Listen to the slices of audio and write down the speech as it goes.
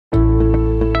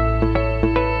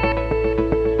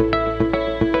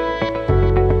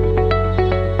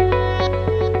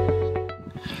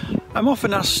I'm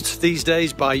often asked these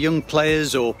days by young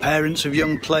players or parents of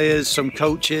young players, some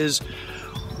coaches,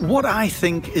 what I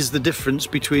think is the difference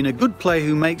between a good player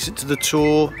who makes it to the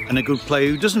tour and a good player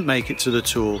who doesn't make it to the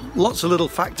tour. Lots of little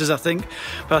factors, I think,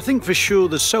 but I think for sure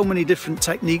there's so many different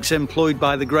techniques employed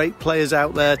by the great players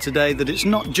out there today that it's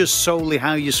not just solely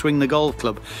how you swing the golf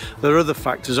club. There are other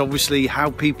factors, obviously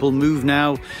how people move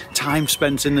now, time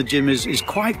spent in the gym is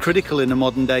quite critical in a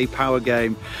modern day power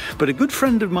game. But a good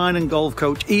friend of mine and golf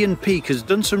coach, Ian Peake, has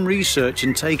done some research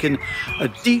and taken a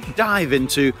deep dive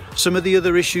into some of the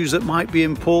other issues that might be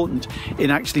important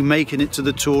in actually making it to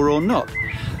the tour or not.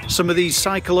 Some of these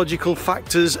psychological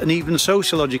factors and even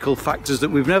sociological factors that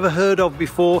we've never heard of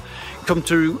before come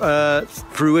to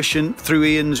fruition through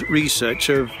Ian's research.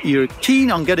 So if you're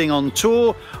keen on getting on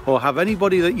tour or have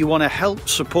anybody that you want to help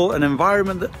support an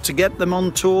environment to get them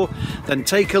on tour, then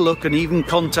take a look and even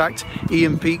contact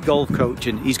Ian Peake Golf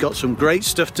Coaching. He's got some great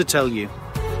stuff to tell you.